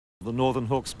The northern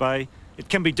Hawke's Bay, it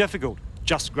can be difficult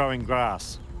just growing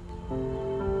grass.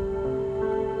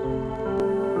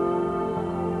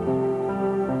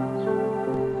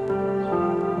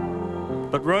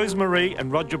 But Rosemarie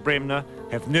and Roger Bremner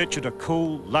have nurtured a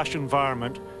cool, lush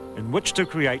environment in which to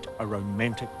create a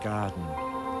romantic garden.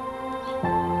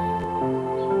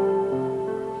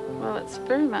 Well, it's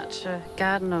very much a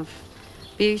garden of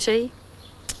beauty,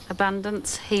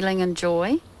 abundance, healing and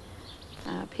joy.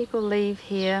 People leave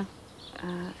here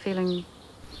feeling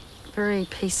very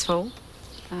peaceful,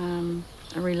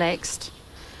 relaxed.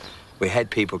 We had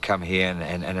people come here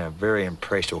and are very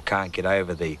impressed or can't get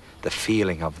over the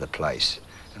feeling of the place.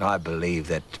 And I believe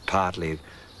that partly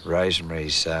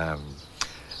Rosemarie's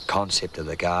concept of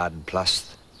the garden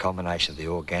plus the combination of the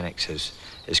organics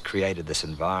has created this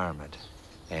environment.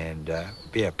 And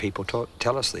people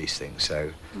tell us these things,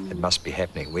 so it must be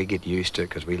happening. We get used to it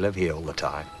because we live here all the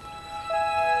time.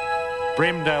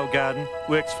 Bremdale Garden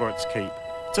works for its keep.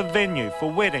 It's a venue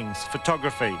for weddings,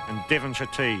 photography and Devonshire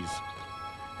teas.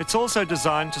 It's also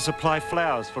designed to supply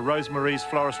flowers for Rosemarie's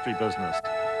floristry business.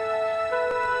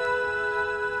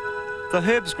 The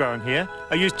herbs grown here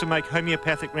are used to make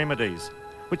homeopathic remedies,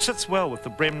 which sits well with the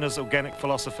Bremner's organic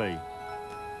philosophy.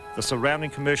 The surrounding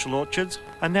commercial orchards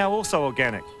are now also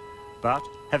organic, but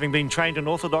having been trained in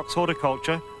orthodox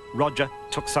horticulture, Roger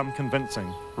took some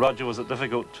convincing. Roger, was it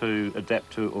difficult to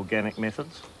adapt to organic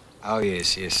methods? Oh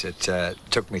yes. It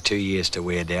took me 2 years to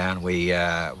wear down. We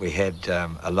had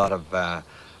a lot of I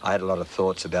had a lot of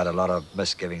thoughts about it, a lot of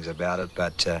misgivings about it,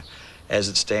 but as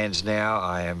it stands now,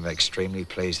 I am extremely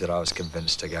pleased that I was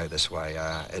convinced to go this way.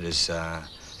 It is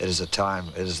a time,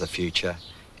 it is the future,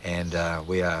 and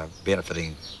we are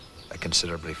benefiting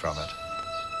considerably from it.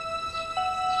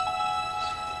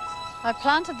 I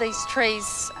planted these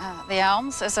trees, the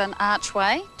elms, as an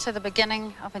archway to the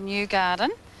beginning of a new garden.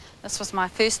 This was my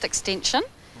first extension,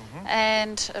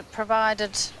 and it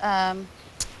provided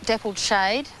dappled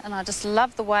shade, and I just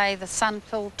love the way the sun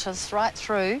filters right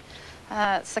through.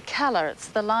 It's the colour, it's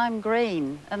the lime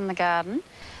green in the garden,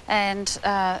 and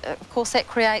of course that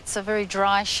creates a very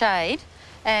dry shade,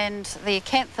 and the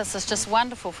acanthus is just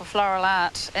wonderful for floral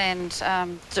art and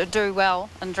to do well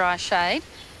in dry shade.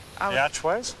 The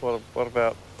archways? What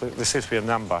about, there seems to be a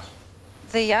number.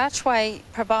 The archway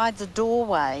provides a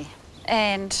doorway,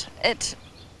 and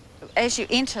as you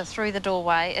enter through the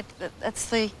doorway, it's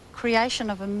the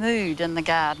creation of a mood in the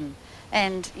garden,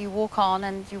 and you walk on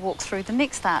and you walk through the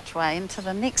next archway into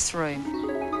the next room.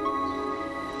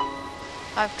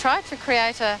 I've tried to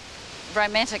create a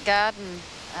romantic garden,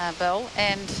 Bill,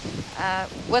 and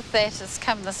with that has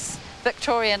come this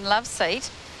Victorian love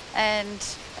seat, and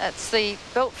it's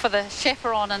built for the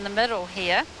chaperone in the middle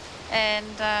here, and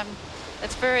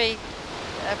it's very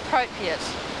appropriate,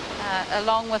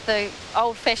 along with the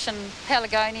old-fashioned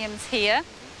pelargoniums here.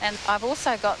 And I've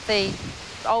also got the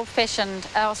old-fashioned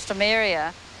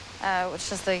alstroemeria,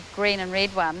 which is the green and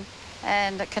red one,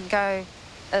 and it can go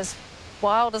as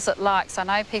wild as it likes. I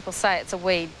know people say it's a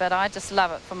weed, but I just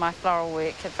love it for my floral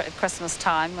work at Christmas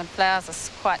time when flowers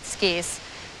are quite scarce.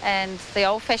 And the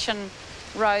old-fashioned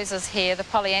roses here, the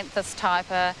polyanthus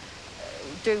type,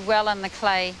 do well in the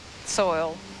clay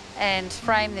soil and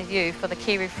frame the view for the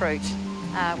kiwi fruit,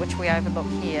 which we overlook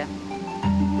here.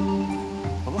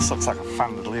 Well, this looks like a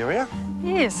fun little area.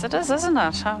 Yes, it is, isn't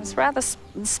it? I was rather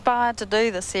inspired to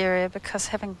do this area because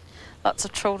having lots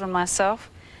of children myself,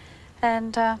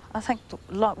 and I think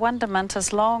wonderment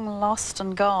is long lost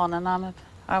and gone, and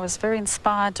I was very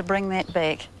inspired to bring that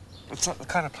back. It's like the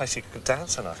kind of place you could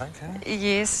dance in, I think, eh?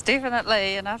 Yes,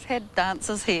 definitely, and I've had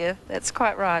dances here. That's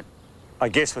quite right. I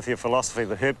guess with your philosophy,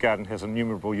 the herb garden has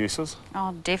innumerable uses.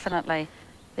 Oh, definitely.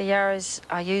 The yarrows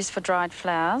are used for dried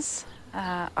flowers.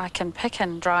 I can pick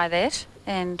and dry that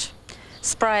and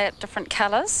spray it different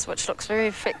colours, which looks very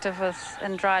effective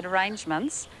in dried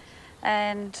arrangements.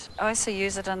 And I also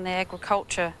use it in the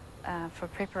agriculture for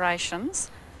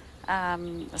preparations,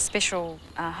 a special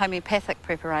homeopathic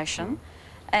preparation.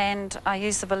 And I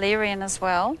use the valerian as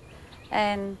well,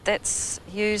 and that's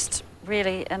used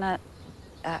really in as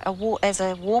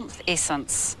a warmth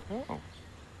essence. Oh.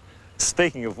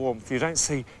 Speaking of warmth, you don't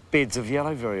see beds of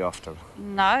yellow very often.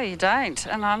 No, you don't,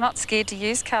 and I'm not scared to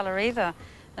use colour either.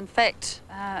 In fact,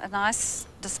 a nice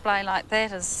display like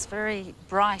that is very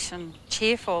bright and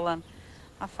cheerful, and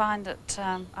I find it,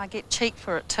 I get cheek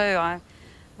for it too.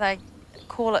 They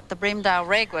call it the Bremdale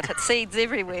ragwort. It seeds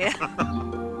everywhere.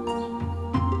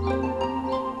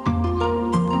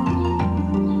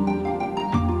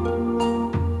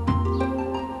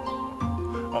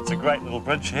 It's a great little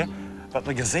bridge here, but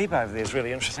the gazebo over there is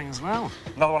really interesting as well.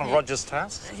 Another one of Roger's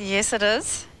tasks. Yes, it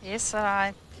is. Yes,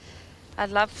 I I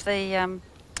love the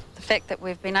fact that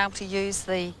we've been able to use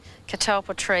the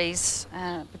catalpa trees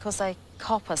because they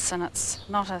coppice, and it's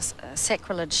not a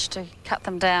sacrilege to cut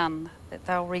them down, that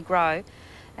they'll regrow.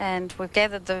 And we've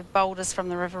gathered the boulders from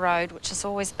the River Road, which has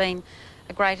always been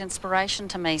a great inspiration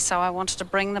to me, so I wanted to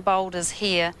bring the boulders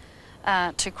here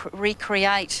to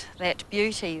recreate that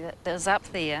beauty that is up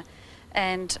there.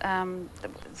 And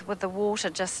with the water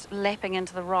just lapping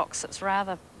into the rocks, it's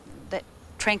rather that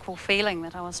tranquil feeling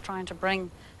that I was trying to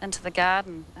bring into the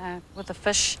garden, with the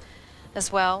fish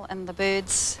as well and the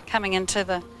birds coming into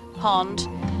the pond.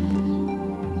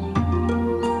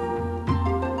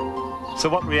 So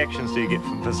what reactions do you get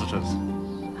from visitors?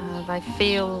 They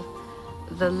feel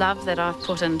the love that I've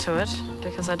put into it,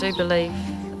 because I do believe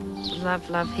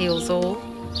love heals all.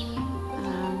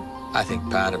 I think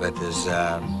part of it is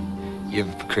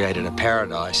you've created a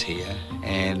paradise here,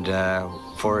 and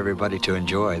for everybody to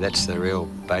enjoy. That's the real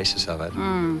basis of it.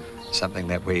 Something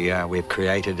that we've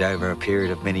created over a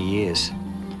period of many years,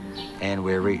 and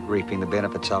we're reaping the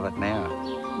benefits of it now.